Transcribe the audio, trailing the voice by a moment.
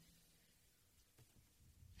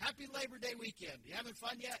happy Labor Day weekend. You having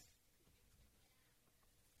fun yet?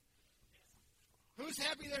 Who's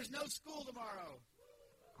happy there's no school tomorrow?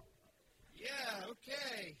 Yeah,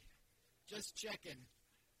 okay. Just checking.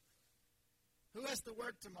 Who has to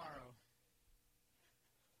work tomorrow?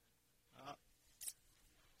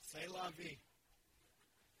 C'est la vie.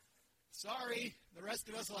 Sorry, the rest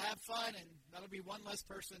of us will have fun, and that'll be one less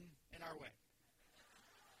person in our way.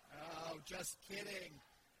 Oh, just kidding.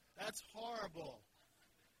 That's horrible.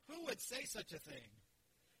 Who would say such a thing?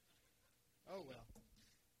 Oh, well.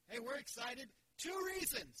 Hey, we're excited. 2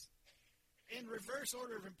 reasons in reverse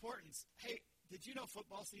order of importance. Hey, did you know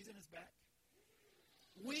football season is back?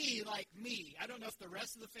 We, like me, I don't know if the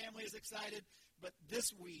rest of the family is excited, but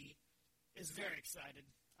this we is very excited.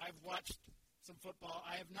 I've watched some football.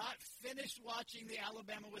 I have not finished watching the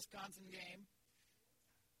Alabama-Wisconsin game.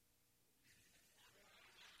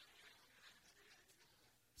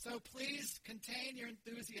 So please contain your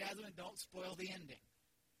enthusiasm and don't spoil the ending.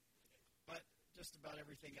 But just about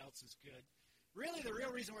everything else is good. Really, the real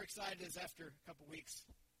reason we're excited is after a couple weeks,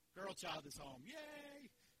 girl child is home. Yay!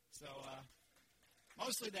 So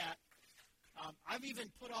mostly that. I've even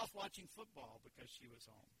put off watching football because she was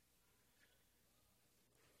home.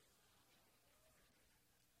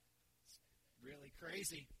 It's really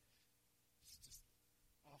crazy. It's just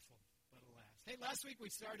awful, but alas. Hey, last week we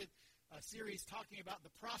started a series talking about the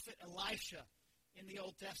prophet Elisha in the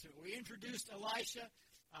Old Testament. We introduced Elisha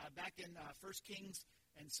back in 1 Kings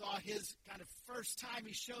and saw his kind of first time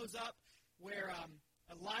he shows up where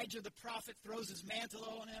Elijah the prophet throws his mantle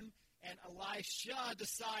on him, and Elisha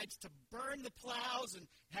decides to burn the plows and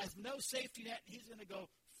has no safety net, and he's going to go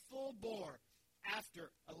full bore after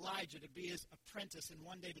Elijah to be his apprentice and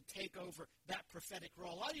one day to take over that prophetic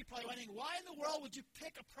role. A lot of you are probably wondering, why in the world would you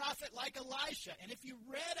pick a prophet like Elisha? And if you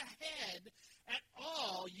read ahead at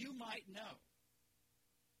all, you might know.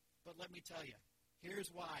 But let me tell you, here's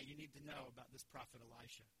why you need to know about this prophet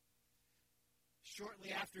Elisha. Shortly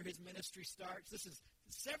after his ministry starts, this is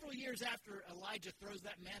several years after Elijah throws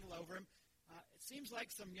that mantle over him, it seems like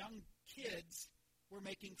some young kids were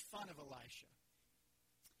making fun of Elisha.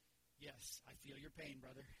 Yes, I feel your pain,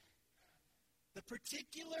 brother. The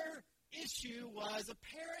particular issue was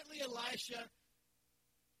apparently Elisha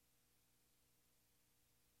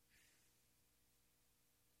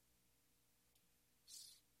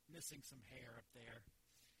missing some hair up there.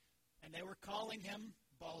 And they were calling him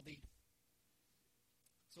Baldy.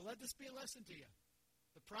 So let this be a lesson to you.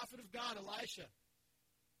 The prophet of God, Elisha,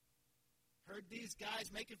 heard these guys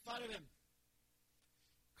making fun of him,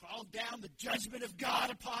 called down the judgment of God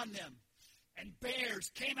upon them, and bears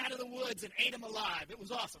came out of the woods and ate them alive. It was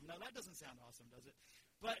awesome. No, that doesn't sound awesome, does it?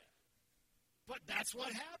 But that's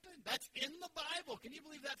what happened. That's in the Bible. Can you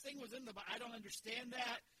believe that thing was in the Bible? I don't understand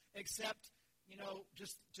that, except,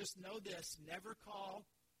 just know this. Never call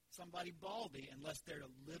somebody Baldy unless they're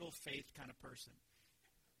a little faith kind of person.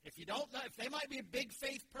 If you don't know, if they might be a big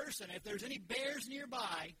faith person, if there's any bears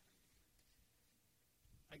nearby,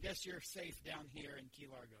 I guess you're safe down here in Key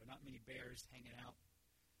Largo. Not many bears hanging out.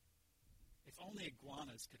 If only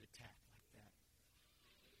iguanas could attack like that.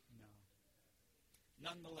 No.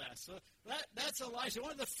 Nonetheless, so that's Elisha.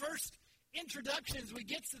 One of the first introductions we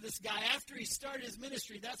get to this guy after he started his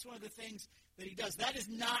ministry, that's one of the things that he does. That is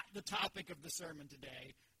not the topic of the sermon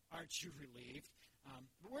today. Aren't you relieved?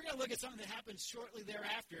 But we're going to look at something that happens shortly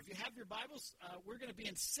thereafter. If you have your Bibles, we're going to be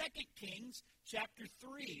in 2 Kings chapter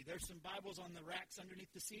 3. There's some Bibles on the racks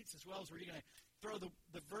underneath the seats, as well as we're going to throw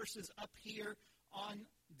the verses up here on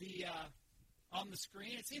the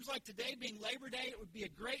screen. It seems like today, being Labor Day, it would be a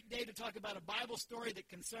great day to talk about a Bible story that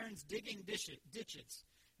concerns digging ditches.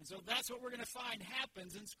 And so that's what we're going to find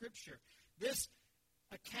happens in Scripture. This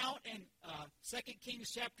account in 2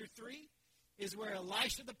 Kings chapter 3 is where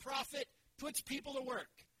Elisha the prophet puts people to work.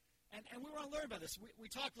 And we want to learn about this. We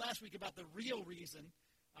talked last week about the real reason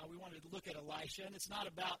we wanted to look at Elisha, and it's not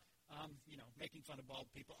about, making fun of bald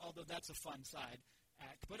people, although that's a fun side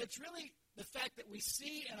act. But it's really the fact that we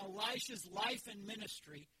see in Elisha's life and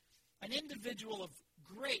ministry an individual of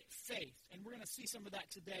great faith. And we're going to see some of that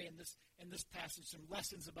today in this passage, some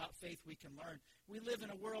lessons about faith we can learn. We live in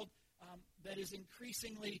a world that is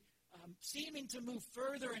increasingly seeming to move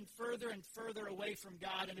further and further and further away from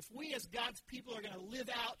God. And if we as God's people are going to live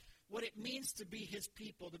out what it means to be his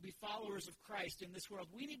people, to be followers of Christ in this world,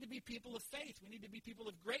 we need to be people of faith. We need to be people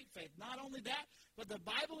of great faith. Not only that, but the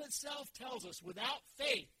Bible itself tells us without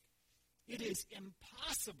faith, it is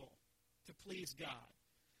impossible to please God.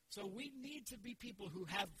 So we need to be people who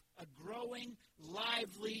have a growing,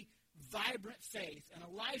 lively, vibrant faith. And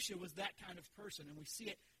Elisha was that kind of person, and we see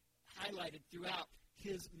it highlighted throughout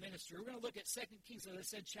his ministry. ministry. We're going to look at 2 Kings, as I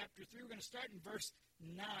said, chapter 3. We're going to start in verse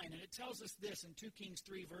 9, and it tells us this in 2 Kings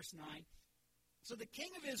 3, verse 9. So the king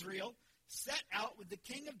of Israel set out with the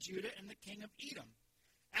king of Judah and the king of Edom.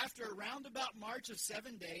 After a roundabout march of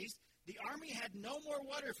 7 days, the army had no more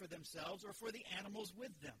water for themselves or for the animals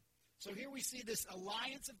with them. So here we see this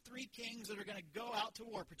alliance of 3 kings that are going to go out to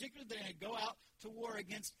war. Particularly, they're going to go out to war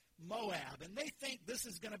against Moab. And they think this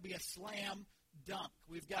is going to be a slam dunk.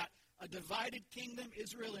 We've got a divided kingdom,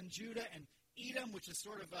 Israel and Judah, and Edom, which is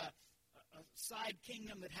sort of a side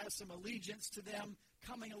kingdom that has some allegiance to them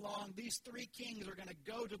coming along. These 3 kings are going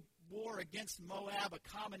to go to war against Moab,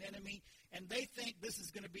 a common enemy, and they think this is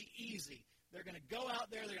going to be easy. They're going to go out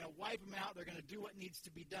there, they're going to wipe them out, they're going to do what needs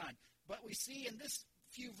to be done. But we see in this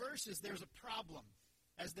few verses there's a problem.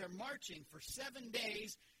 As they're marching for 7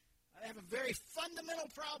 days, they have a very fundamental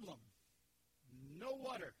problem. No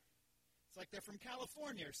water. It's like they're from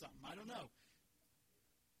California or something. I don't know.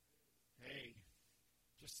 Hey,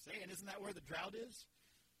 just saying, isn't that where the drought is?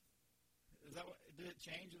 Did it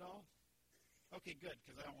change at all? Okay, good,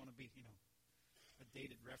 because I don't want to be, a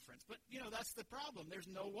dated reference. But, that's the problem. There's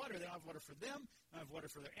no water. They don't have water for them. They don't have water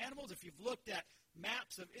for their animals. If you've looked at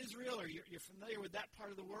maps of Israel or you're familiar with that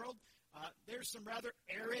part of the world, there's some rather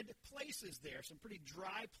arid places there, some pretty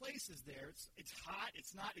dry places there. It's hot.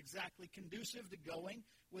 It's not exactly conducive to going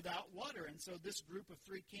without water. And so this group of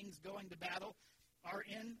 3 kings going to battle are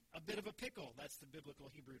in a bit of a pickle. That's the biblical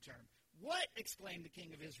Hebrew term. What, exclaimed the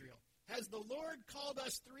king of Israel, has the Lord called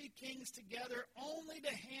us 3 kings together only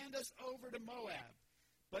to hand us over to Moab?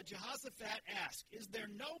 But Jehoshaphat asked, is there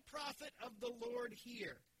no prophet of the Lord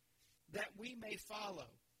here that we may follow?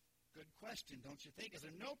 Good question, don't you think? Is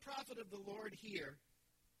there no prophet of the Lord here?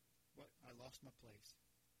 What? I lost my place.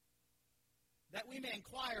 That we may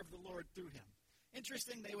inquire of the Lord through him.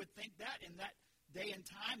 Interesting, they would think that in that day and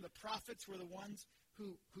time, the prophets were the ones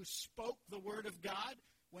who spoke the word of God.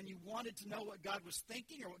 When you wanted to know what God was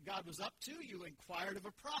thinking or what God was up to, you inquired of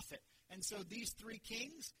a prophet. And so these 3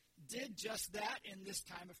 kings did just that in this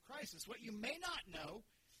time of crisis. What you may not know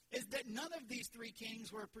is that none of these 3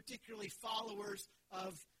 kings were particularly followers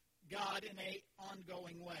of God in an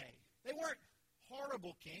ongoing way. They weren't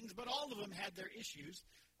horrible kings, but all of them had their issues.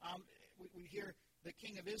 We hear the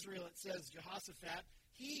king of Israel, it says, Jehoshaphat,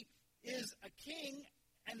 he is a king,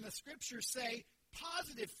 and the scriptures say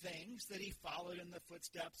positive things, that he followed in the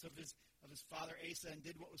footsteps of his father Asa and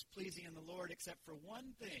did what was pleasing in the Lord, except for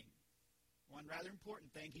one thing, one rather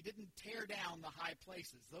important thing. He didn't tear down the high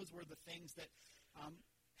places. Those were the things that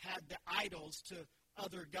had the idols to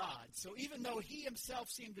other gods. So even though he himself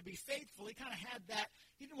seemed to be faithful, he kind of had that.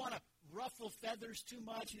 He didn't want to ruffle feathers too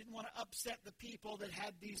much. He didn't want to upset the people that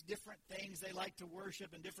had these different things they like to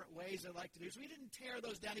worship and different ways they like to do. So he didn't tear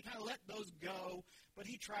those down. He kind of let those go, but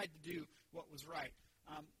he tried to do what was right.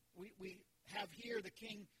 We have here the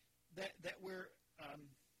king that we're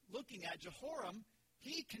looking at, Jehoram.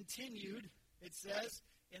 He continued, it says,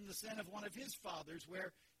 in the sin of one of his fathers,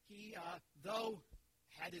 where he, though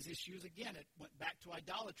had his issues, again, it went back to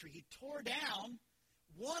idolatry. He tore down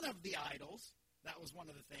one of the idols. That was one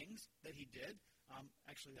of the things that he did.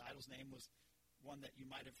 Actually, the idol's name was one that you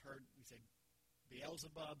might have heard. We say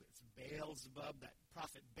Beelzebub. It's Beelzebub, that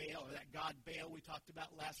prophet Baal, or that god Baal we talked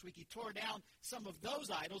about last week. He tore down some of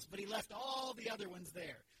those idols, but he left all the other ones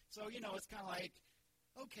there. So, it's kind of like,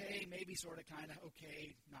 okay, maybe sort of kind of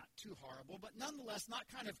okay, not too horrible, but nonetheless not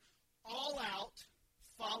kind of all out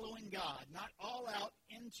following God, not all out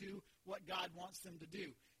into what God wants them to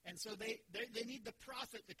do. And so they need the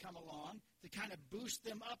prophet to come along to kind of boost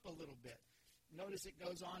them up a little bit. Notice it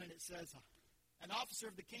goes on and it says, an officer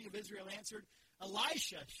of the king of Israel answered,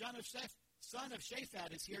 Elisha, son of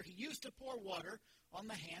Shaphat, is here. He used to pour water on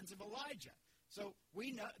the hands of Elijah. So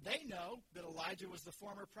they know that Elijah was the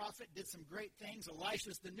former prophet, did some great things.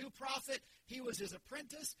 Elisha's the new prophet. He was his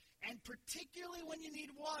apprentice. And particularly when you need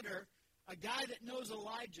water, a guy that knows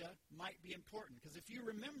Elijah might be important. Because if you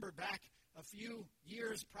remember back a few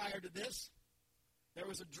years prior to this, there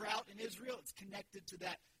was a drought in Israel. It's connected to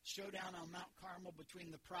that showdown on Mount Carmel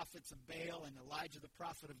between the prophets of Baal and Elijah, the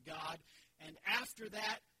prophet of God. And after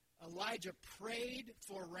that, Elijah prayed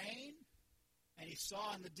for rain, and he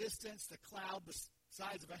saw in the distance the cloud the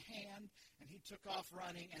size of a hand, and he took off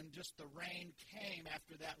running, and just the rain came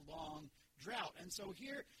after that long drought. And so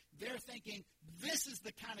here they're thinking, this is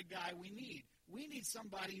the kind of guy we need. We need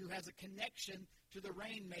somebody who has a connection to the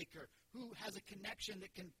rainmaker, who has a connection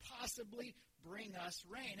that can possibly bring us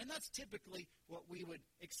rain. And that's typically what we would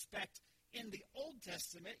expect in the Old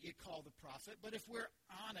Testament, you call the prophet. But if we're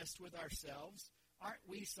honest with ourselves, aren't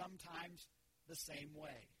we sometimes the same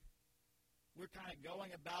way? We're kind of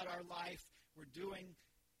going about our life. We're doing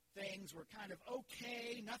things. We're kind of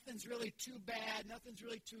okay. Nothing's really too bad. Nothing's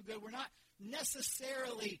really too good. We're not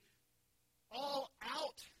necessarily all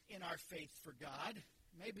out in our faith for God.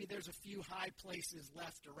 Maybe there's a few high places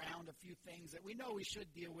left around, a few things that we know we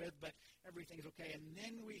should deal with, but everything's okay. And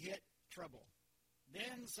then we hit trouble.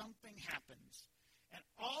 Then something happens. And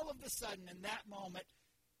all of a sudden, in that moment,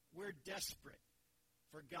 we're desperate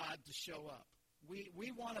for God to show up.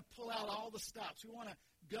 We want to pull out all the stops. We want to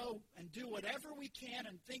go and do whatever we can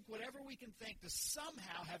and think whatever we can think to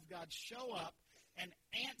somehow have God show up and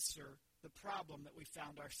answer the problem that we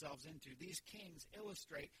found ourselves into. These kings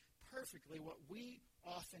illustrate perfectly what we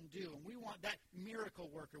often do. And we want that miracle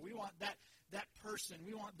worker. We want that person.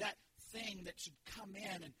 We want that thing that should come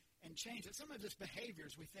in and change it. Some of it's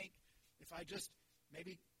behaviors. We think, if I just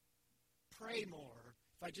maybe pray more,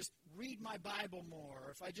 if I just read my Bible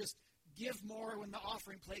more, if I just give more when the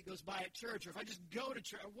offering plate goes by at church, or if I just go to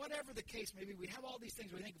church, or whatever the case may be, we have all these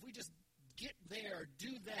things. We think if we just get there,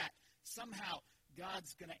 do that, somehow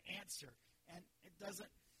God's going to answer. And it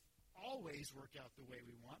doesn't always work out the way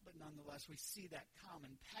we want, but nonetheless we see that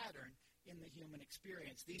common pattern in the human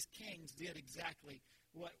experience. These kings did exactly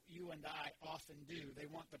what you and I often do. They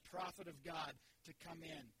want the prophet of God to come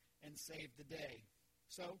in and save the day.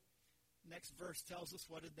 So, next verse tells us,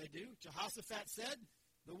 what did they do? Jehoshaphat said,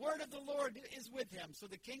 "The word of the Lord is with him." So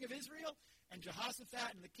the king of Israel and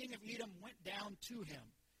Jehoshaphat and the king of Edom went down to him.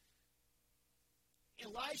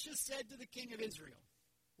 Elisha said to the king of Israel,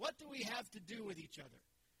 "What do we have to do with each other?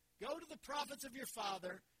 Go to the prophets of your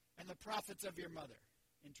father and the prophets of your mother."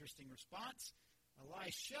 Interesting response.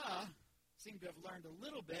 Elisha seemed to have learned a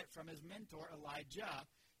little bit from his mentor, Elijah.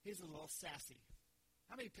 He's a little sassy.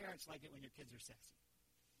 How many parents like it when your kids are sassy?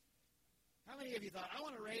 How many of you thought, I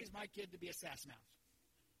want to raise my kid to be a sass mouth?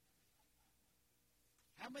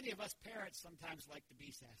 How many of us parents sometimes like to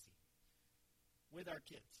be sassy with our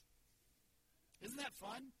kids? Isn't that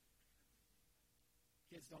fun?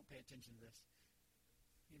 Kids don't pay attention to this.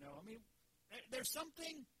 There's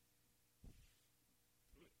something,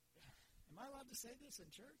 am I allowed to say this in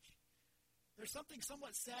church? There's something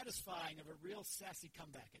somewhat satisfying of a real sassy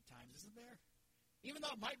comeback at times, isn't there? Even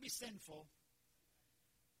though it might be sinful,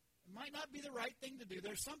 it might not be the right thing to do.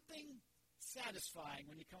 There's something satisfying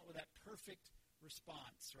when you come up with that perfect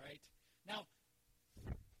response, right? Now,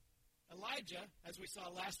 Elijah, as we saw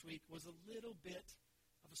last week, was a little bit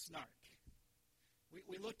of a snark.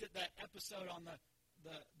 We looked at that episode on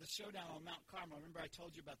the showdown on Mount Carmel. Remember I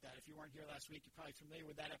told you about that. If you weren't here last week, you're probably familiar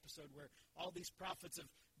with that episode where all these prophets of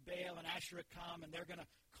Baal and Asherah come, and they're going to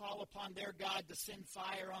call upon their God to send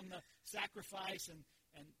fire on the sacrifice, and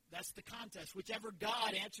that's the contest. Whichever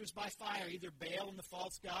God answers by fire, either Baal and the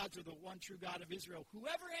false gods or the one true God of Israel,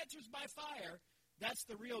 whoever answers by fire, that's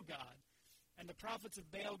the real God. And the prophets of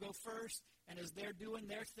Baal go first, and as they're doing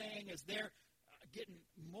their thing, as they're getting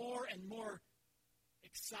more and more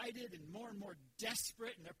excited and more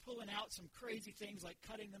desperate, and they're pulling out some crazy things like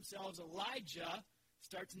cutting themselves, Elijah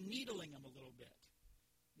starts needling them a little bit.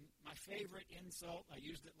 My favorite insult, I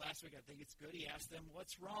used it last week, I think it's good. He asked them,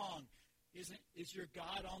 "What's wrong? Is your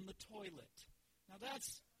God on the toilet?" Now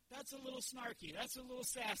that's a little snarky. That's a little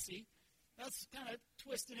sassy. That's kind of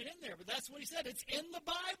twisting it in there, but that's what he said. It's in the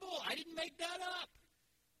Bible. I didn't make that up.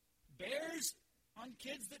 Bears on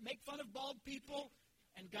kids that make fun of bald people,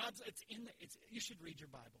 and you should read your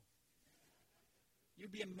Bible.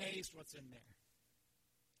 You'd be amazed what's in there.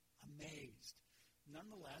 Amazed.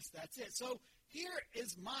 Nonetheless, that's it. So here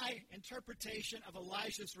is my interpretation of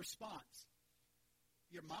Elijah's response.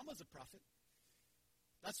 Your mama's a prophet.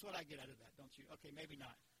 That's what I get out of that, don't you? Okay, maybe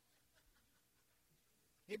not.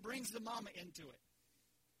 He brings the mama into it.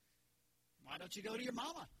 Why don't you go to your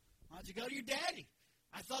mama? Why don't you go to your daddy?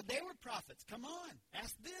 I thought they were prophets. Come on,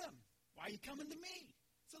 ask them. Why are you coming to me?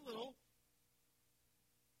 It's a little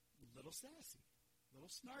sassy, a little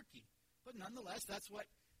snarky. But nonetheless, that's what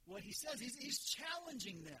he says. He's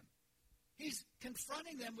challenging them. He's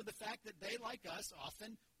confronting them with the fact that they, like us,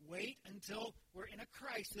 often wait until we're in a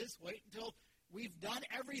crisis, wait until we've done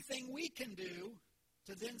everything we can do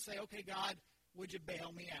to then say, "Okay, God, would you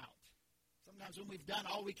bail me out?" Sometimes when we've done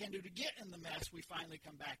all we can do to get in the mess, we finally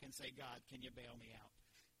come back and say, "God, can you bail me out?"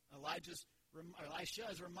 Elisha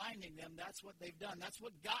is reminding them that's what they've done. That's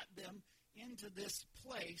what got them into this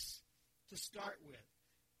place to start with.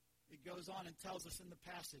 It goes on and tells us in the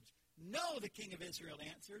passage, "No," the king of Israel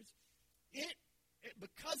answers,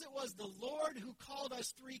 because it was the Lord who called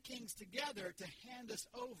us three kings together to hand us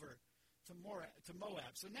over to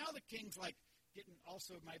Moab. So now the king's like getting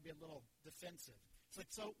also might be a little defensive. It's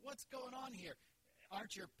like, so what's going on here?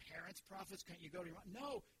 aren't your parents prophets? Can't you go to your mom?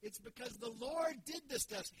 No, it's because the Lord did this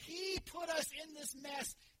to us. He put us in this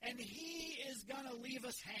mess, and He is going to leave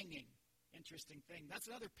us hanging. Interesting thing. That's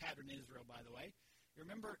another pattern in Israel, by the way. You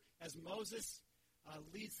remember as Moses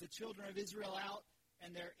leads the children of Israel out,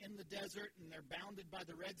 and they're in the desert, and they're bounded by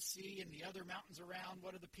the Red Sea and the other mountains around,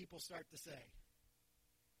 what do the people start to say?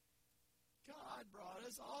 God brought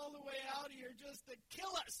us all the way out here just to kill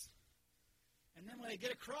us. And then when they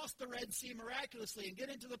get across the Red Sea miraculously and get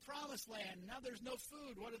into the Promised Land, now there's no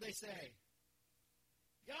food, what do they say?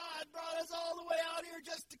 God brought us all the way out here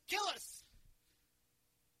just to kill us.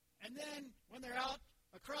 And then when they're out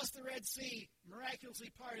across the Red Sea, miraculously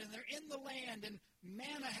parted, and they're in the land, and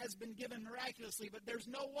manna has been given miraculously, but there's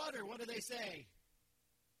no water, what do they say?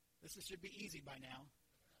 This should be easy by now.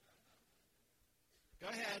 Go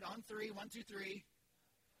ahead, on three. 1, 2, 3.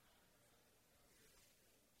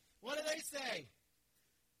 What do they say?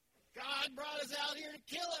 God brought us out here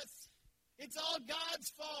to kill us. It's all God's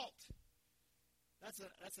fault.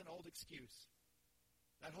 That's an old excuse.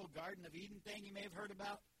 That whole Garden of Eden thing you may have heard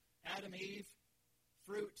about. Adam, Eve,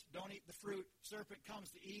 fruit, don't eat the fruit. Serpent comes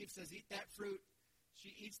to Eve, says, eat that fruit.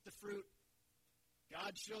 She eats the fruit.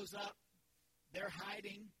 God shows up. They're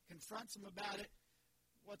hiding, confronts them about it.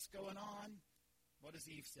 What's going on? What does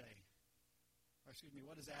Eve say? Or excuse me,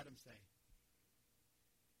 what does Adam say?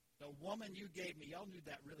 The woman you gave me. Y'all knew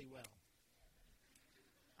that really well.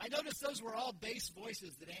 I noticed those were all bass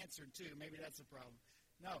voices that answered too. Maybe that's the problem.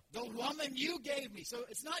 No, the woman you gave me. So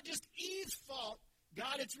it's not just Eve's fault.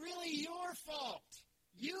 God, it's really your fault.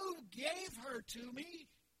 You gave her to me.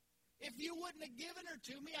 If you wouldn't have given her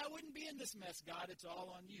to me, I wouldn't be in this mess, God. It's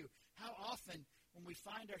all on you. How often when we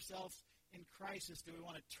find ourselves in crisis do we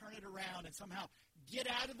want to turn it around and somehow get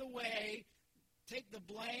out of the way, take the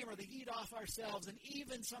blame or the heat off ourselves, and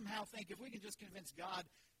even somehow think if we can just convince God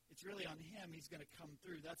it's really on Him, He's going to come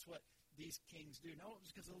through. That's what these kings do. No, it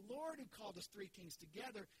was because the Lord who called us three kings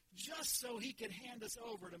together just so He could hand us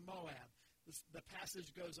over to Moab. The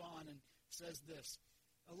passage goes on and says this.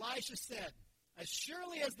 Elisha said, as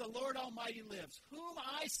surely as the Lord Almighty lives, whom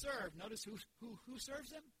I serve. Notice who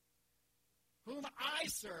serves Him? Whom I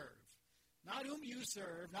serve. Not whom you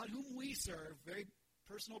serve, not whom we serve. Very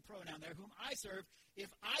personal pronoun there. Whom I serve. If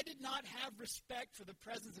I did not have respect for the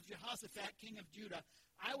presence of Jehoshaphat, king of Judah,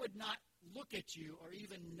 I would not look at you or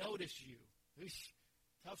even notice you. Eesh,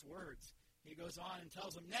 tough words. He goes on and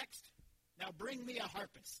tells them, next, now bring me a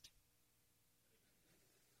harpist.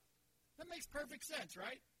 That makes perfect sense,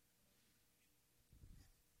 right?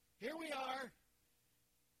 Here we are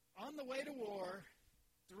on the way to war,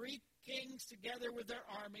 three kings together with their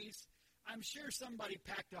armies. I'm sure somebody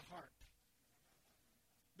packed a harp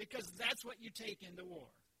because that's what you take into war,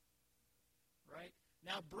 right?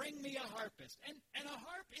 Now bring me a harpist. And a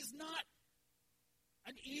harp is not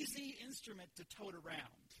an easy instrument to tote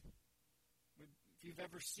around. If you've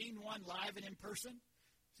ever seen one live and in person,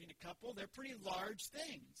 seen a couple, they're pretty large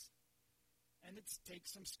things. And it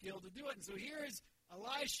takes some skill to do it. And so here is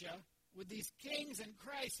Elisha with these kings in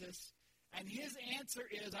crisis, and his answer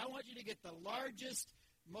is, I want you to get the largest,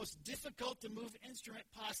 most difficult to move instrument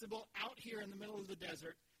possible out here in the middle of the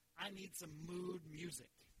desert. I need some mood music.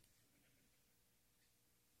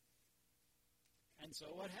 And so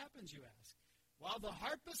what happens, you ask? While the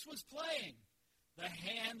harpist was playing, the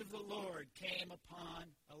hand of the Lord came upon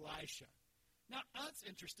Elisha. Now, that's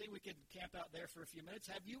interesting. We could camp out there for a few minutes.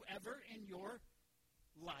 Have you ever in your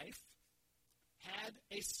life had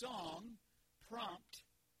a song prompt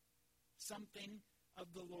something of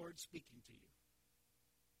the Lord speaking to you?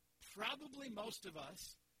 Probably most of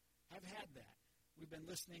us have had that. We've been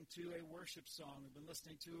listening to a worship song. We've been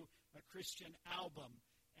listening to a Christian album,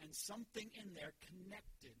 and something in there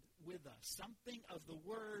connected with us. Something of the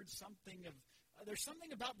words, something of there's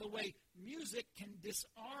something about the way music can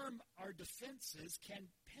disarm our defenses, can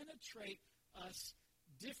penetrate us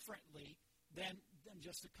differently than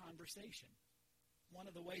just a conversation. One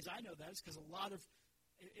of the ways I know that is because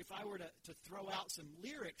if I were to throw out some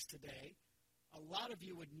lyrics today, a lot of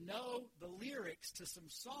you would know the lyrics to some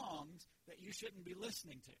songs that you shouldn't be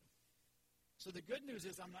listening to. So the good news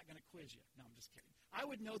is I'm not going to quiz you. No, I'm just kidding. I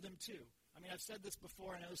would know them too. I mean, I've said this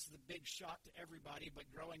before. I know this is a big shock to everybody, but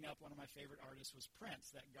growing up, one of my favorite artists was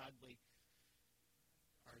Prince, that godly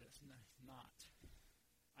artist. Not.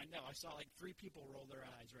 I know. I saw like 3 people roll their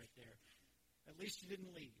eyes right there. At least you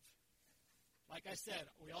didn't leave. Like I said,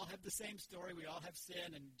 we all have the same story. We all have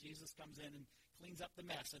sin, and Jesus comes in and cleans up the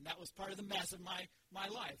mess. And that was part of the mess of my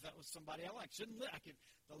life. That was somebody I liked.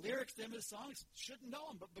 The lyrics to his songs, shouldn't know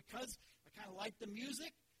them, but because I kind of like the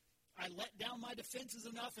music, I let down my defenses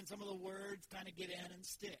enough, and some of the words kind of get in and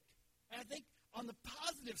stick. And I think on the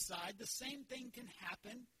positive side, the same thing can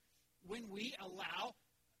happen when we allow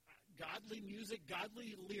godly music,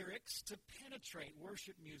 godly lyrics to penetrate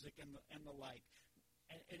worship music and the like.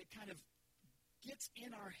 And it kind of gets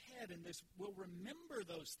in our head, and we'll remember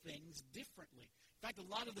those things differently. In fact, a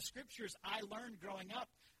lot of the scriptures I learned growing up,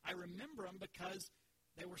 I remember them because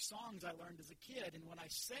they were songs I learned as a kid, and when I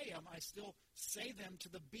say them, I still say them to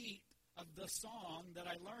the beat of the song that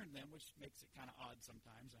I learned them, which makes it kind of odd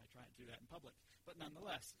sometimes, and I try to do that in public. But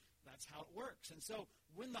nonetheless, that's how it works. And so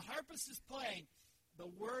when the harpist is playing,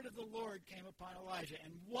 the word of the Lord came upon Elijah.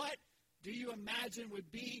 And what do you imagine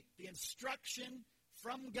would be the instruction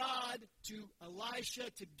from God to Elisha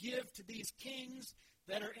to give to these kings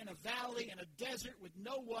that are in a valley, in a desert with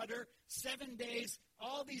no water, 7 days,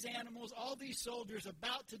 all these animals, all these soldiers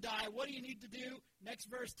about to die? What do you need to do? Next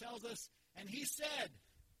verse tells us, and he said,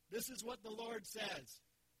 this is what the Lord says,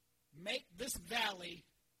 make this valley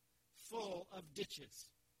full of ditches.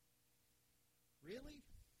 Really?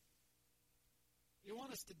 You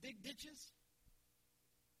want us to dig ditches?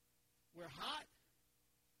 We're hot.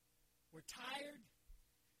 We're tired.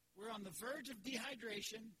 We're on the verge of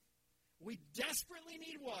dehydration. We desperately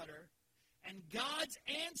need water. And God's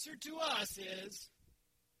answer to us is,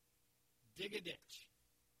 dig a ditch.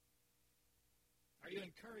 Are you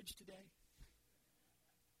encouraged today?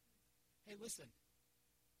 Hey, listen.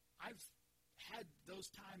 I've had those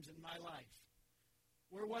times in my life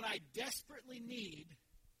where what I desperately need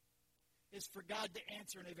is for God to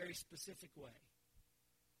answer in a very specific way.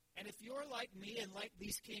 And if you're like me and like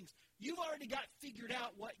these kings, you've already got figured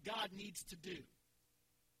out what God needs to do.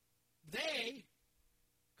 They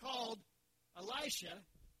called Elisha,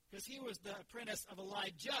 because he was the apprentice of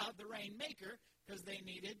Elijah, the rainmaker, because they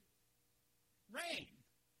needed rain.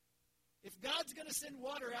 If God's going to send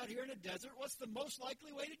water out here in a desert, what's the most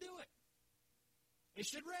likely way to do it? It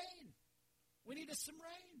should rain. We need some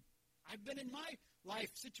rain. I've been in my life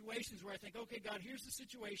situations where I think, okay, God, here's the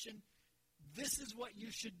situation. This is what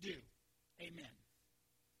you should do. Amen.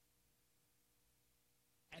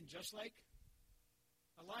 And just like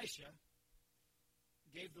Elisha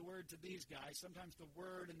gave the word to these guys, sometimes the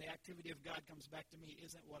word and the activity of God comes back to me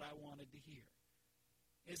isn't what I wanted to hear.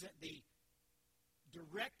 Isn't the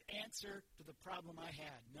direct answer to the problem I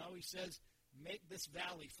had. No, he says, make this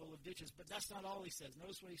valley full of ditches. But that's not all he says.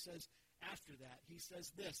 Notice what he says after that. He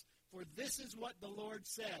says this, for this is what the Lord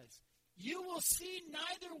says. You will see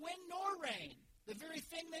neither wind nor rain, the very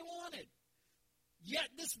thing they wanted. Yet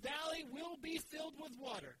this valley will be filled with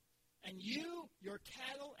water, and you, your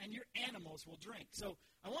cattle, and your animals will drink. So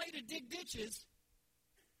I want you to dig ditches,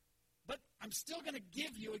 but I'm still going to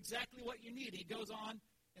give you exactly what you need. He goes on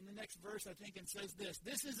in the next verse, I think, and says this.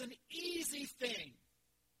 This is an easy thing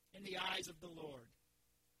in the eyes of the Lord.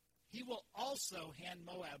 He will also hand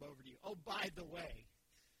Moab over to you. Oh, by the way,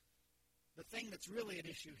 the thing that's really at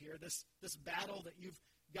issue here, this battle that you've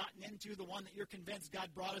gotten into, the one that you're convinced God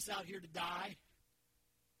brought us out here to die,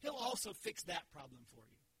 he'll also fix that problem for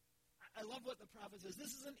you. I love what the prophet says.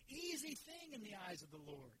 This is an easy thing in the eyes of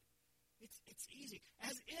the Lord. It's easy.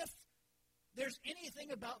 As if there's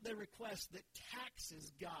anything about their request that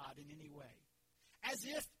taxes God in any way. As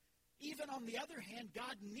if, even on the other hand,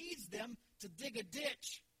 God needs them to dig a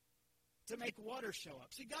ditch to make water show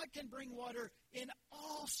up. See, God can bring water in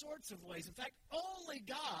all sorts of ways. In fact, only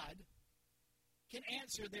God can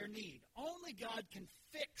answer their need. Only God can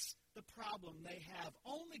fix the problem they have.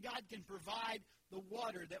 Only God can provide the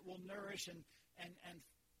water that will nourish and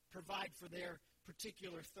provide for their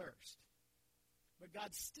particular thirst. But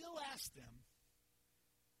God still asks them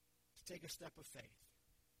to take a step of faith.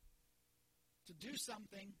 To do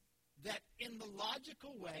something that in the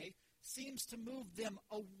logical way seems to move them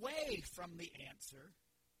away from the answer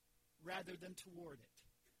rather than toward it.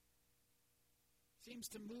 Seems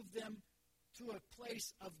to move them to a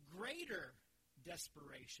place of greater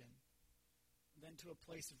desperation than to a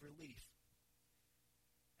place of relief.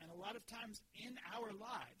 And a lot of times in our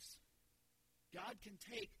lives, God can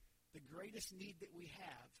take the greatest need that we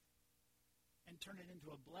have and turn it into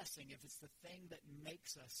a blessing if it's the thing that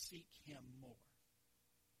makes us seek him more.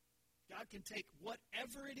 God can take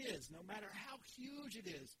whatever it is, no matter how huge it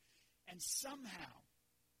is, and somehow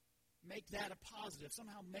make that a positive,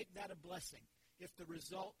 somehow make that a blessing if the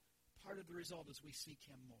result, part of the result is we seek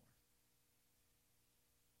him more.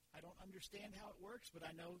 I don't understand how it works, but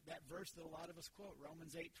I know that verse that a lot of us quote,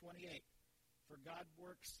 Romans 8:28. For God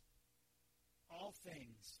works all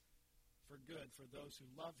things for good for those who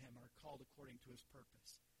love him and are called according to his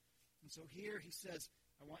purpose. And so here he says,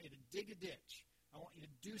 I want you to dig a ditch. I want you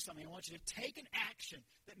to do something. I want you to take an action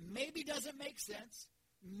that maybe doesn't make sense,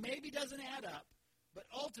 maybe doesn't add up, but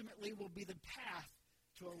ultimately will be the path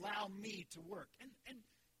to allow me to work. And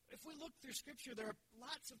if we look through Scripture, there are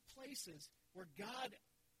lots of places where God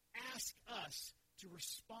asks us to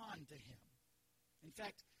respond to him. In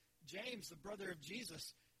fact, James, the brother of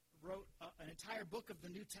Jesus, wrote an entire book of the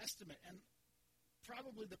New Testament, and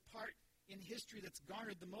probably the part in history that's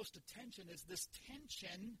garnered the most attention is this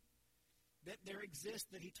tension that there exists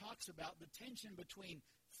that he talks about, the tension between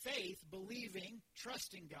faith, believing,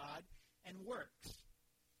 trusting God, and works.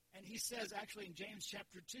 And he says, actually in James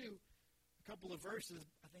chapter 2, a couple of verses,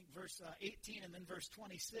 I think verse 18 and then verse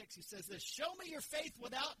 26, he says this, show me your faith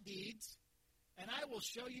without deeds, and I will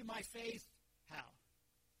show you my faith, how?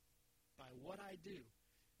 By what I do.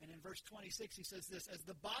 And in verse 26, he says this, as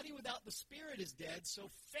the body without the spirit is dead, so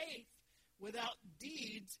faith without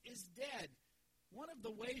deeds is dead. One of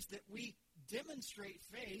the ways that we demonstrate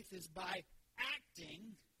faith is by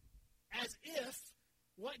acting as if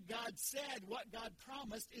what God said, what God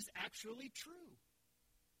promised is actually true.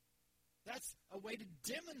 That's a way to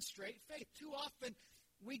demonstrate faith. Too often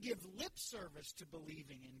we give lip service to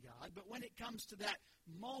believing in God, but when it comes to that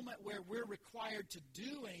moment where we're required to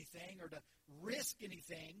do anything or to risk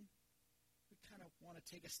anything, we kind of want to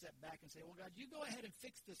take a step back and say, well, God, you go ahead and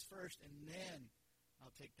fix this first, and then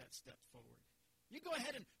I'll take that step forward. You go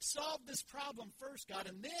ahead and solve this problem first, God,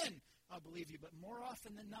 and then I'll believe you. But more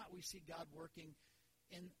often than not, we see God working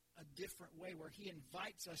in a different way where he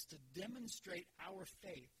invites us to demonstrate our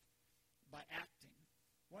faith by acting.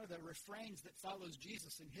 One of the refrains that follows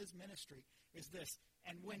Jesus in his ministry is this,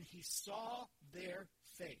 and when he saw their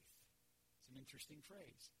faith. It's an interesting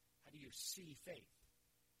phrase. How do you see faith?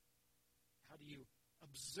 How do you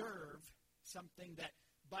observe something that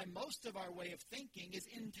by most of our way of thinking is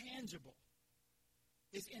intangible,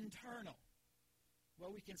 is internal?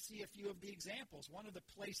 Well, we can see a few of the examples. One of the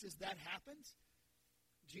places that happens,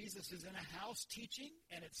 Jesus is in a house teaching,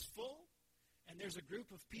 and it's full, and there's a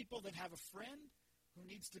group of people that have a friend who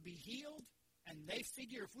needs to be healed, and they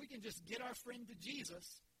figure if we can just get our friend to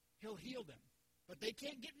Jesus, he'll heal them. But they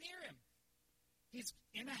can't get near him. He's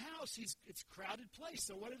in a house. It's a crowded place,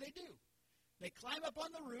 so what do? They climb up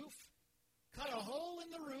on the roof, cut a hole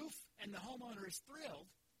in the roof, and the homeowner is thrilled,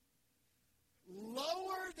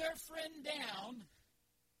 lower their friend down,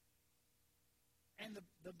 and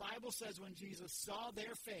the Bible says when Jesus saw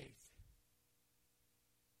their faith,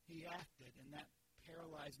 he acted, and that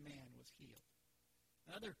paralyzed man was healed.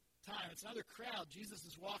 Another time, it's another crowd. Jesus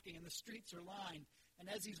is walking, and the streets are lined. And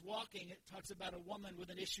as he's walking, it talks about a woman with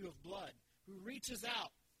an issue of blood who reaches out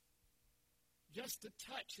just to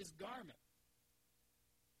touch his garment.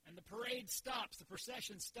 And the parade stops, the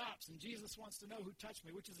procession stops, and Jesus wants to know who touched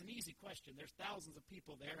me, which is an easy question. There's thousands of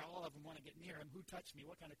people there. All of them want to get near him. Who touched me?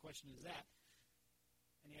 What kind of question is that?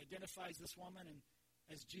 And he identifies this woman, and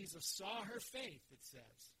as Jesus saw her faith, it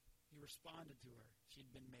says, he responded to her. She'd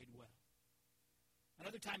been made well.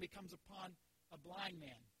 Another time he comes upon a blind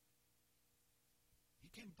man. He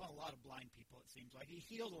came upon a lot of blind people, it seems like. He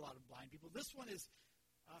healed a lot of blind people. This one is,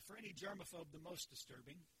 for any germaphobe, the most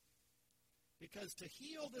disturbing. Because to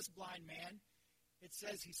heal this blind man, it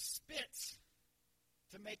says he spits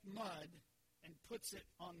to make mud and puts it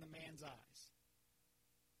on the man's eyes.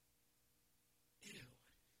 Ew.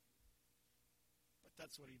 But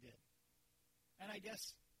that's what he did. And I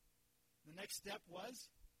guess the next step was,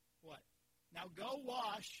 what? Now go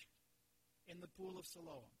wash in the pool of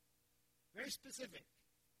Siloam. Very specific.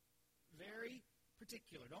 Very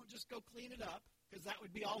particular. Don't just go clean it up, because that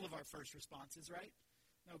would be all of our first responses, right?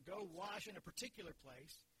 No, go wash in a particular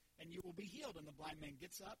place, and you will be healed. And the blind man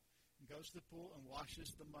gets up and goes to the pool and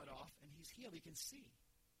washes the mud off, and he's healed. He can see.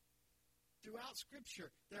 Throughout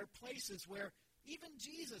Scripture, there are places where even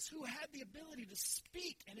Jesus, who had the ability to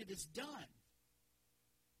speak, and it is done,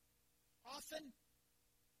 often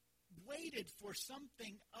waited for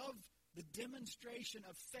something of the demonstration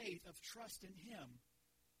of faith, of trust in him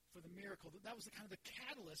for the miracle. That was the kind of the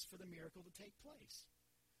catalyst for the miracle to take place.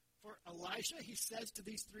 For Elisha, he says to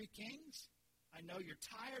these three kings, I know you're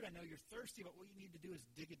tired, I know you're thirsty, but what you need to do is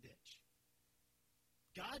dig a ditch.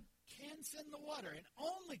 God can send the water, and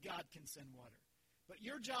only God can send water. But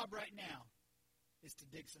your job right now is to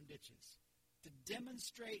dig some ditches, to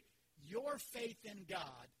demonstrate your faith in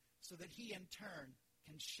God so that he in turn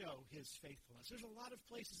can show his faithfulness. There's a lot of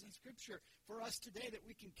places in Scripture for us today that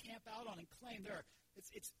we can camp out on and claim.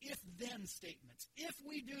 It's if-then statements. If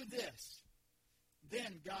we do this,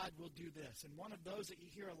 then God will do this. And one of those that you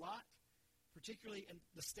hear a lot, particularly in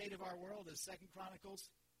the state of our world, is 2 Chronicles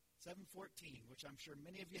 7:14, which I'm sure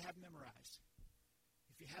many of you have memorized.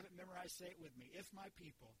 If you haven't memorized, say it with me. If my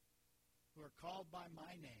people who are called by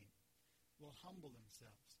my name will humble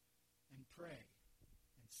themselves and pray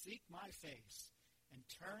seek my face, and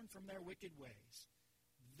turn from their wicked ways,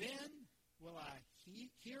 then will I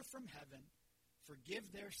hear from heaven,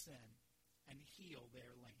 forgive their sin, and heal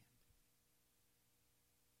their land.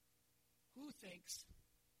 Who thinks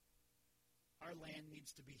our land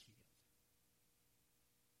needs to be healed?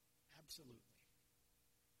 Absolutely.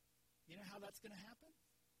 You know how that's going to happen?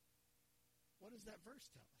 What does that verse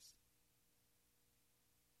tell us?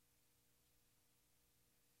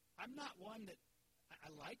 I'm not one that I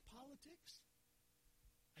like politics.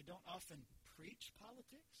 I don't often preach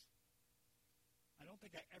politics. I don't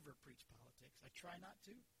think I ever preach politics. I try not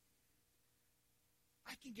to.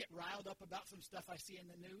 I can get riled up about some stuff I see in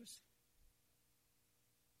the news.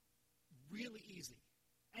 Really easy.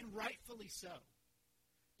 And rightfully so.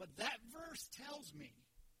 But that verse tells me,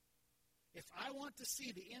 if I want to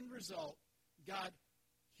see the end result, God,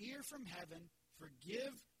 hear from heaven,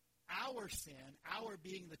 forgive our sin, our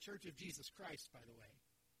being the church of Jesus Christ, by the way,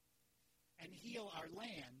 and heal our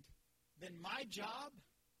land, then my job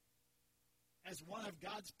as one of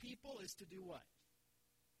God's people is to do what?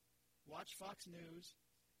 Watch Fox News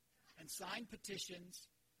and sign petitions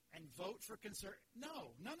and vote for conservative.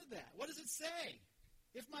 No, none of that. What does it say?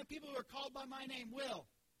 If my people who are called by my name will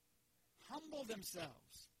humble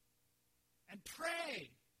themselves and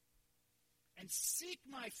pray and seek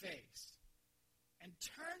my face and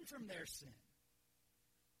turn from their sin,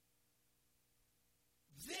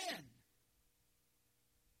 then,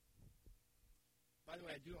 by the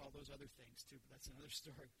way, I do all those other things too, but that's another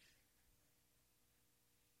story.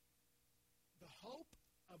 The hope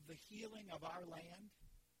of the healing of our land,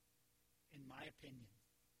 in my opinion,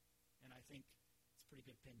 and I think it's a pretty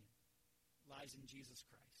good opinion, lies in Jesus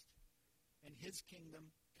Christ. And his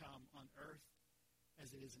kingdom come on earth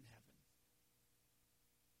as it is in heaven.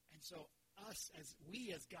 And so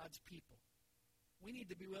we as God's people, we need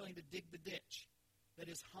to be willing to dig the ditch that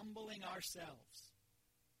is humbling ourselves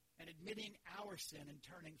and admitting our sin and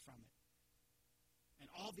turning from it. And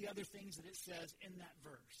all the other things that it says in that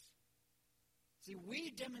verse. See, we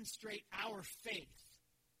demonstrate our faith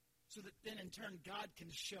so that then in turn God can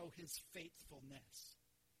show his faithfulness.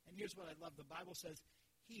 And here's what I love. The Bible says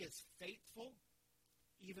he is faithful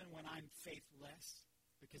even when I'm faithless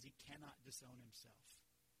because he cannot disown himself.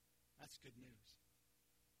 That's good news.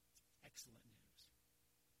 Excellent news.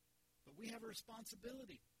 But we have a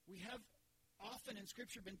responsibility. We have often in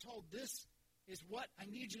Scripture been told, this is what I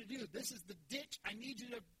need you to do. This is the ditch I need you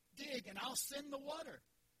to dig, and I'll send the water.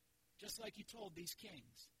 Just like he told these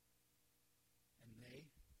kings. And they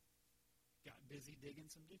got busy digging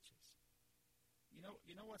some ditches.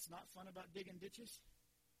 You know what's not fun about digging ditches?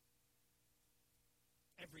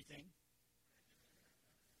 Everything.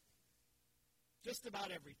 Just about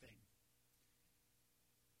everything.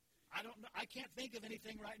 I can't think of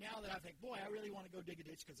anything right now that I think, boy, I really want to go dig a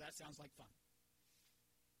ditch because that sounds like fun.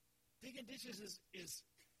 Digging ditches is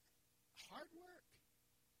hard work.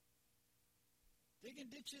 Digging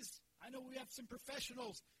ditches, I know we have some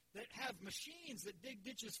professionals that have machines that dig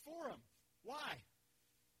ditches for them. Why?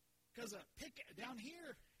 Because a pick down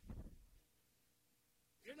here,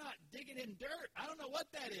 you're not digging in dirt. I don't know what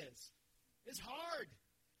that is. It's hard.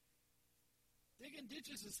 Digging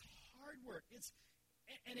ditches is hard work. It's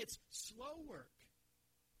slow work.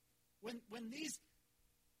 When these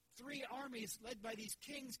three armies led by these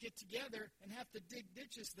kings get together and have to dig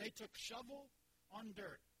ditches, they took shovel on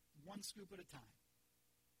dirt, one scoop at a time.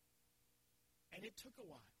 And it took a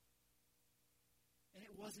while. And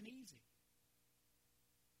it wasn't easy.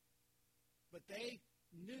 But they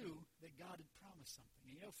knew that God had promised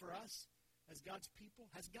something. And for us, as God's people,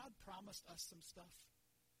 has God promised us some stuff?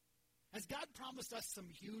 Has God promised us some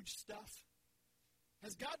huge stuff?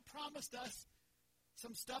 Has God promised us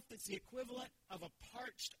some stuff that's the equivalent of a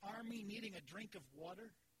parched army needing a drink of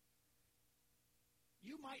water?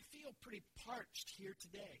 You might feel pretty parched here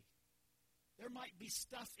today. There might be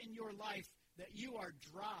stuff in your life that you are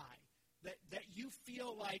dry, that you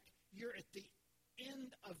feel like you're at the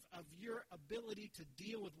end of your ability to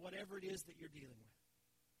deal with whatever it is that you're dealing with.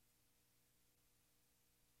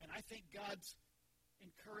 And I think God's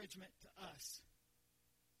encouragement to us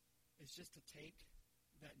is just to take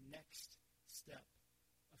that next step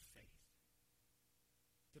of faith.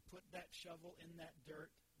 To put that shovel in that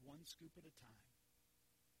dirt, one scoop at a time,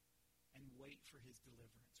 and wait for his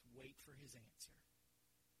deliverance, wait for his answer.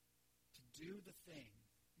 To do the thing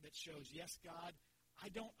that shows, yes, God, I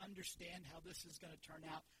don't understand how this is going to turn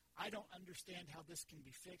out. I don't understand how this can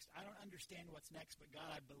be fixed. I don't understand what's next, but God,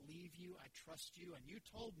 I believe you, I trust you, and you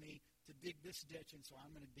told me to dig this ditch, and so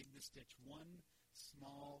I'm going to dig this ditch one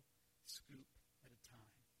small scoop at a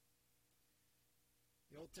time.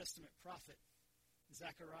 The Old Testament prophet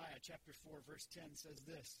Zechariah chapter 4, verse 10 says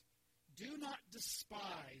this, "Do not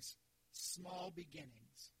despise small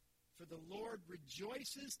beginnings, for the Lord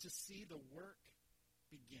rejoices to see the work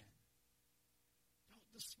begin." Don't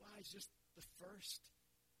despise just the first,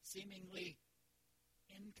 seemingly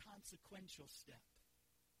inconsequential step.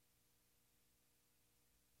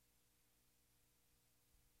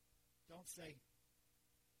 Don't say,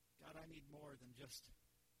 "God, I need more than just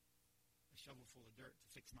a shovel full of dirt to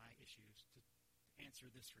fix my issues, to answer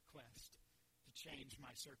this request, to change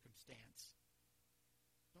my circumstance."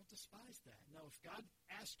 Don't despise that. No, if God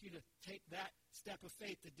asks you to take that step of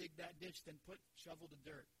faith to dig that ditch, then put shovel to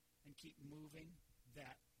dirt and keep moving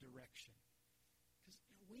that direction. Because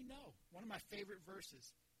we know. One of my favorite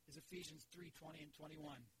verses is Ephesians 3:20 and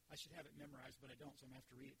 21. I should have it memorized, but I don't, so I'm going to have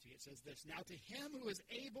to read it to you. It says this, "Now to him who is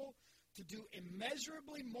able to do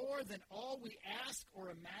immeasurably more than all we ask or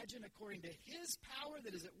imagine according to his power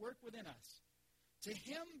that is at work within us. To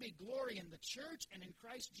him be glory in the church and in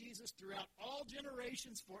Christ Jesus throughout all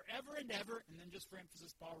generations forever and ever." And then just for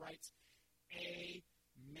emphasis, Paul writes,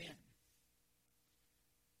 "Amen."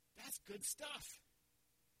 That's good stuff.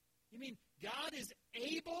 You mean God is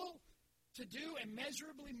able to do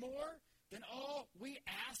immeasurably more than all we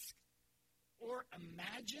ask or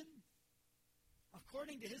imagine?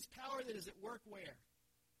 According to his power that is at work where?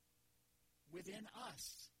 Within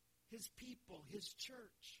us, his people, his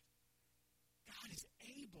church. God is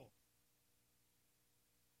able.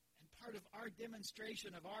 And part of our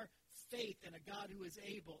demonstration of our faith in a God who is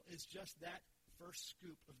able is just that first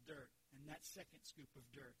scoop of dirt and that second scoop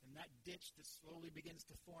of dirt and that ditch that slowly begins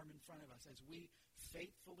to form in front of us as we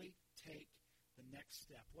faithfully take the next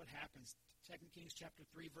step. What happens? 2 Kings chapter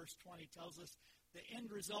 3, verse 20 tells us the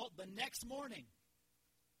end result the next morning,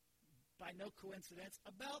 by no coincidence,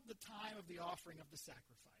 about the time of the offering of the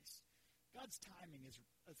sacrifice. God's timing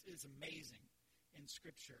is amazing in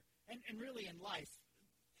Scripture and really in life.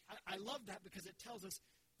 I love that because it tells us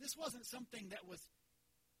this wasn't something that was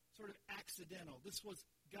sort of accidental. This was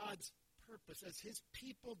God's purpose. As his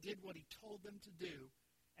people did what he told them to do,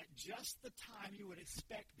 at just the time you would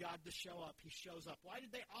expect God to show up, he shows up. Why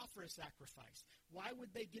did they offer a sacrifice? Why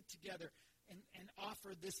would they get together and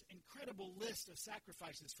offer this incredible list of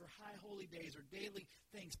sacrifices for high holy days or daily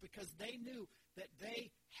things? Because they knew that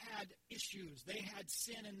they had issues. They had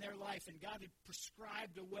sin in their life, and God had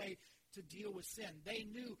prescribed a way to deal with sin. They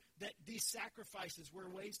knew that these sacrifices were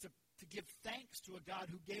ways to give thanks to a God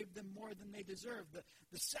who gave them more than they deserved.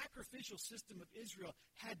 The sacrificial system of Israel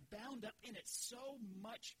had bound up in it so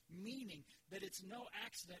much meaning that it's no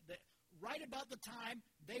accident that right about the time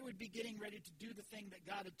they would be getting ready to do the thing that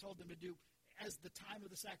God had told them to do, as the time of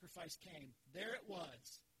the sacrifice came, there it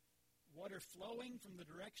was, water flowing from the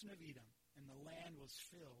direction of Edom, and the land was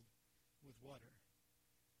filled with water.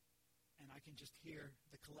 And I can just hear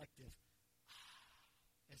the collective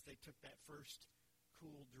as they took that first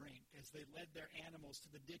cool drink, as they led their animals to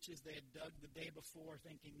the ditches they had dug the day before,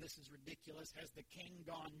 thinking, "This is ridiculous. Has the king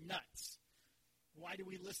gone nuts? Why do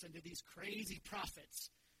we listen to these crazy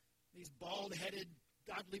prophets, these bald-headed,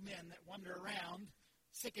 godly men that wander around,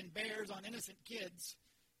 sicking bears on innocent kids?"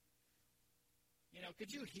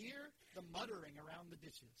 Could you hear the muttering around the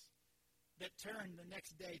ditches that turned the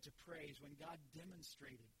next day to praise when God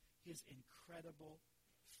demonstrated his incredible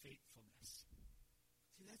faithfulness?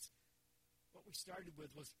 See, that's what we started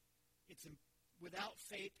with was without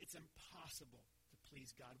faith, it's impossible to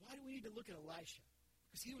please God. Why do we need to look at Elisha?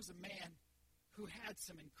 Because he was a man who had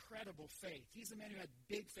some incredible faith. He's a man who had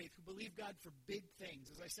big faith, who believed God for big things.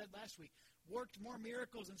 As I said last week, worked more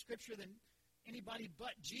miracles in Scripture than anybody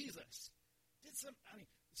but Jesus.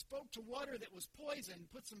 Spoke to water that was poison,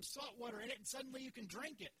 put some salt water in it, and suddenly you can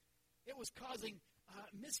drink it. It was causing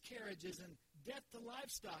miscarriages and death to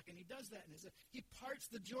livestock, and he does that. And he parts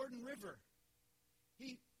the Jordan River.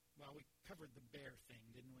 We covered the bear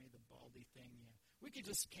thing, didn't we? The baldy thing, yeah. We could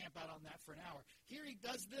just camp out on that for an hour. Here he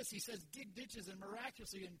does this. He says, dig ditches, and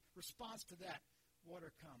miraculously in response to that,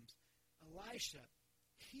 water comes. Elisha,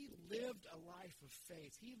 he lived a life of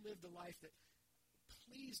faith. He lived a life that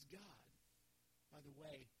pleased God by the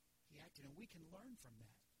way he acted, and we can learn from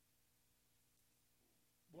that.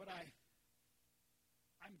 What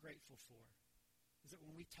I'm grateful for is that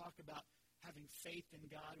when we talk about having faith in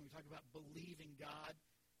God, and we talk about believing God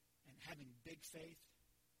and having big faith,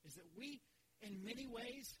 is that we, in many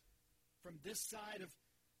ways, from this side of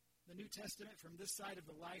the New Testament, from this side of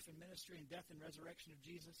the life and ministry and death and resurrection of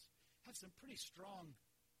Jesus, have some pretty strong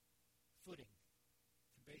footing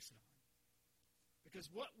to base it on.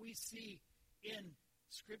 Because what we see in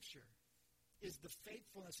Scripture is the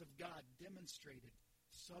faithfulness of God demonstrated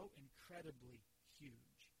so incredibly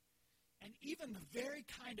huge. And even the very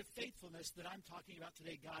kind of faithfulness that I'm talking about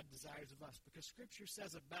today, God desires of us. Because Scripture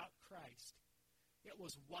says about Christ, it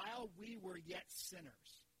was while we were yet sinners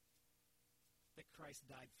that Christ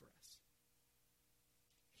died for us.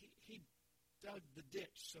 He dug the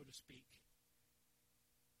ditch, so to speak,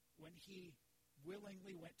 when he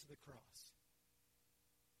willingly went to the cross.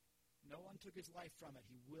 No one took his life from it.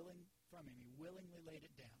 He willingly laid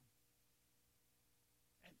it down.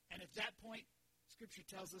 And at that point, Scripture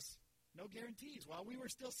tells us, no guarantees. While we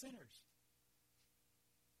were still sinners,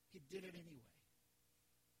 he did it anyway.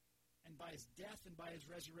 And by his death and by his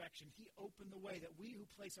resurrection, he opened the way that we who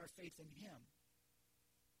place our faith in him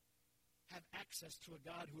have access to a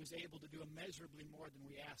God who is able to do immeasurably more than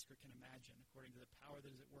we ask or can imagine, according to the power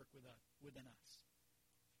that is at work within us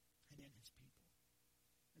and in his people.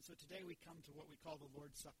 And so today we come to what we call the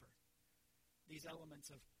Lord's Supper, these elements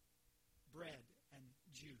of bread and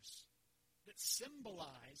juice that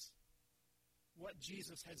symbolize what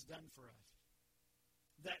Jesus has done for us.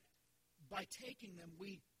 That by taking them,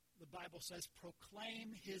 we, the Bible says,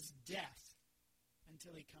 proclaim his death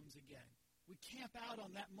until he comes again. We camp out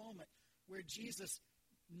on that moment where Jesus,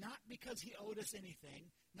 not because he owed us anything,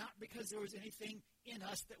 not because there was anything in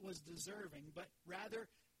us that was deserving, but rather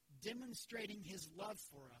demonstrating his love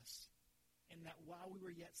for us in that while we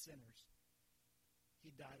were yet sinners,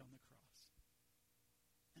 he died on the cross.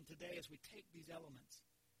 And today, as we take these elements,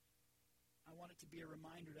 I want it to be a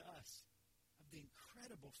reminder to us of the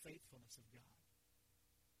incredible faithfulness of God.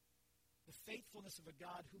 The faithfulness of a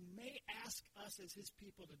God who may ask us as his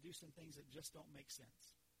people to do some things that just don't make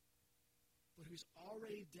sense, but who's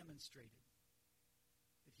already demonstrated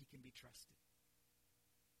that he can be trusted,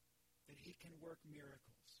 that he can work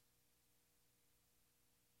miracles,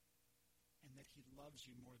 and that he loves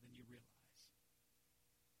you more than you realize.